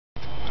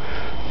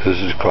This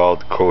is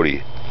called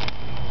Cody.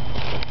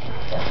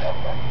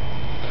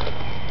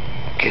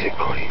 Get it,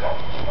 Cody.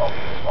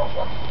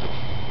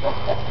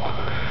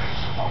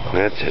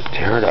 That's it.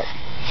 Tear it up.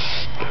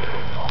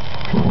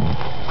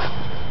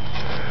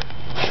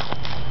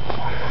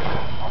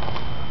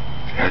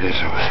 There it is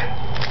over there.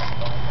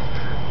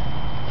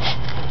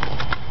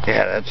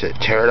 Yeah, that's it.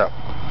 Tear it up.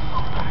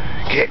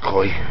 Get it,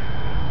 Cody.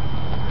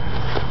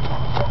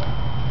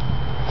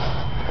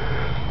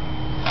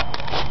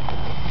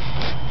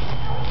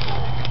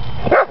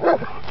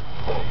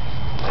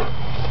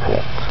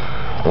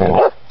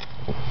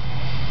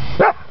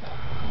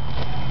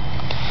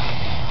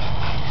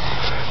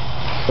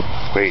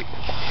 Wait,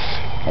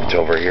 it's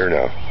over here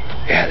now.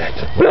 Yeah,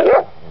 that's it.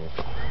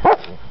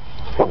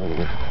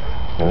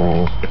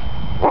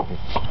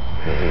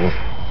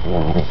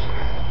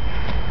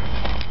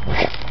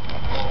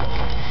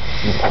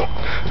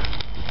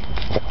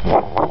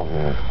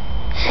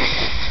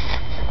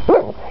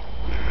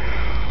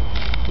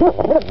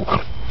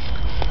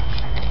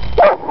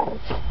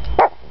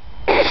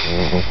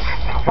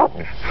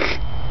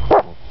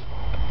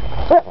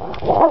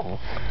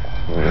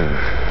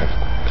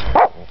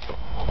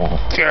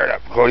 Tear it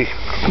up, Cody.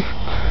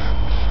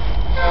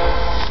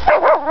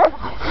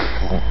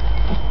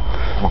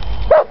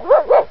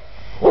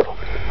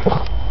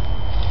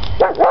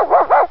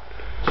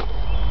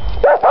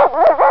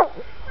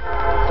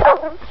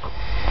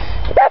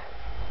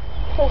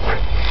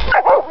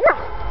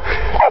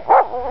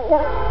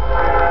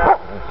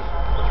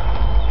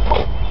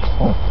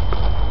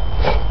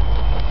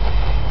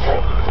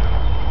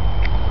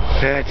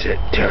 That's it.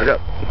 Tear it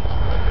up.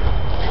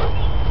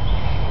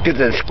 Get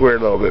that square a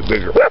little bit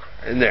bigger.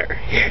 In there.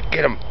 Yeah,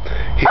 get him.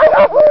 He's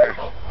down in there.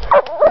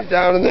 He's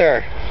down in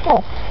there.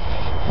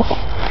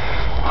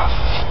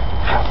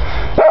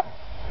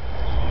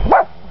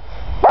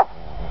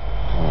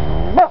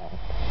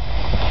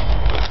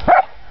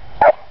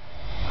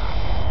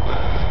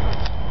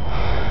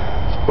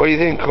 What do you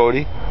think,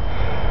 Cody?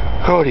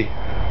 Cody,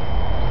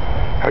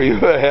 are you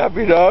a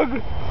happy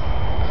dog?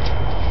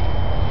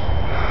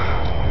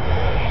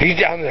 He's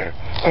down there.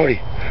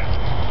 Cody.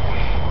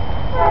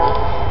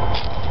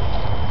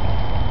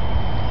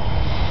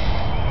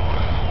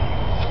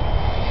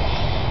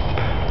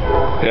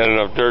 You had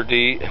enough dirt to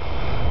eat?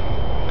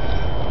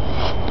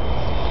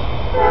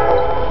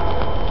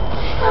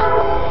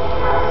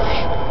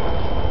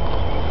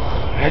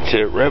 That's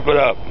it, rip it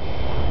up.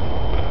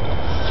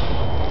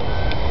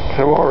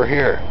 Come over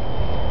here.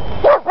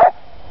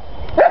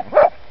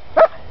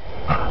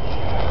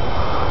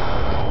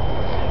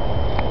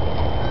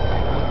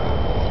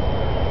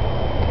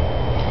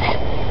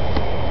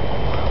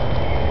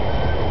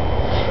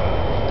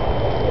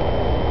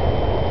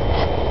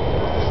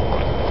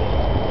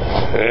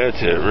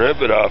 That's it, rip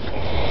it up.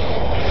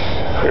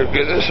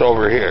 Get this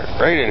over here,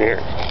 right in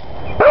here.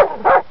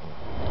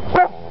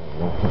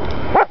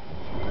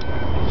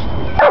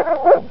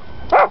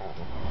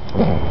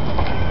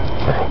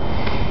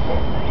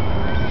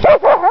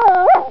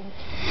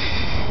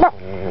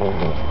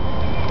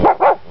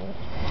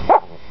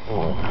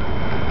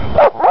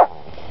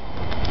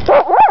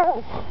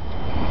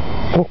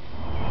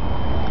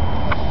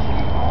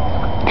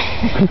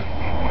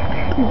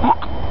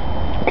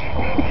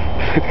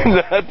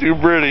 Not too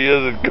pretty,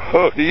 is it,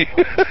 Cody?